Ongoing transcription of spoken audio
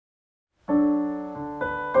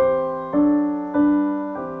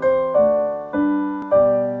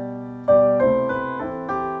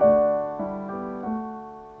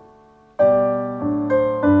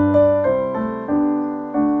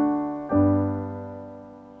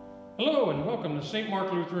welcome to St.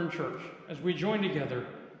 Mark Lutheran Church as we join together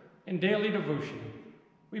in daily devotion.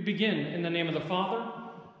 We begin in the name of the Father,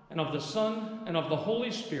 and of the Son, and of the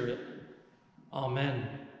Holy Spirit. Amen.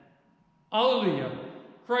 Alleluia.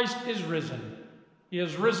 Christ is risen. He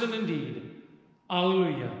has risen indeed.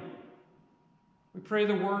 Alleluia. We pray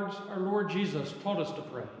the words our Lord Jesus taught us to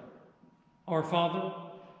pray. Our Father,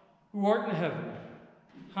 who art in heaven,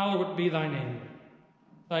 hallowed be thy name.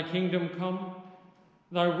 Thy kingdom come,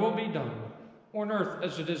 thy will be done, on earth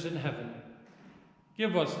as it is in heaven.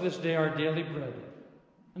 Give us this day our daily bread,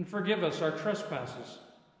 and forgive us our trespasses,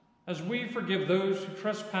 as we forgive those who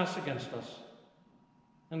trespass against us.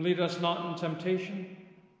 And lead us not in temptation,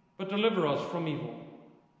 but deliver us from evil.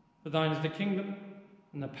 For thine is the kingdom,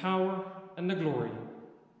 and the power, and the glory,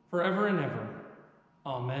 forever and ever.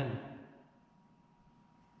 Amen.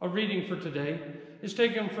 A reading for today is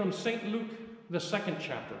taken from St. Luke, the 2nd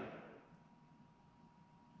chapter.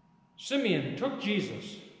 Simeon took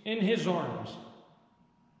Jesus in his arms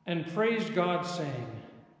and praised God, saying,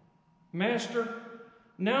 Master,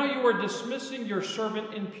 now you are dismissing your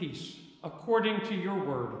servant in peace, according to your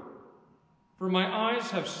word. For my eyes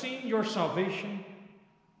have seen your salvation,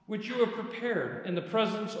 which you have prepared in the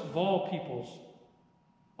presence of all peoples,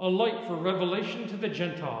 a light for revelation to the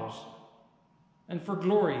Gentiles, and for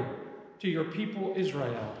glory to your people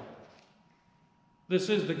Israel. This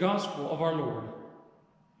is the gospel of our Lord.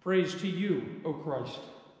 Praise to you, O Christ.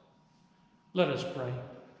 Let us pray.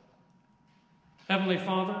 Heavenly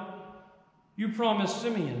Father, you promised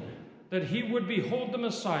Simeon that he would behold the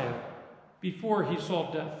Messiah before he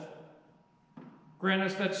saw death. Grant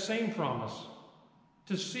us that same promise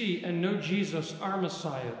to see and know Jesus, our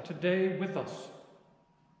Messiah, today with us.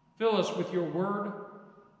 Fill us with your word,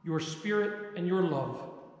 your spirit, and your love,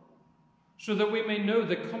 so that we may know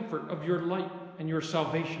the comfort of your light and your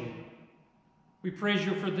salvation. We praise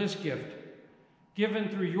you for this gift, given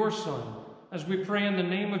through your Son, as we pray in the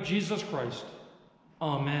name of Jesus Christ.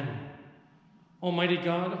 Amen. Almighty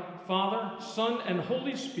God, Father, Son, and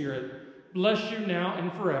Holy Spirit, bless you now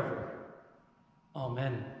and forever.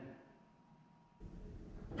 Amen.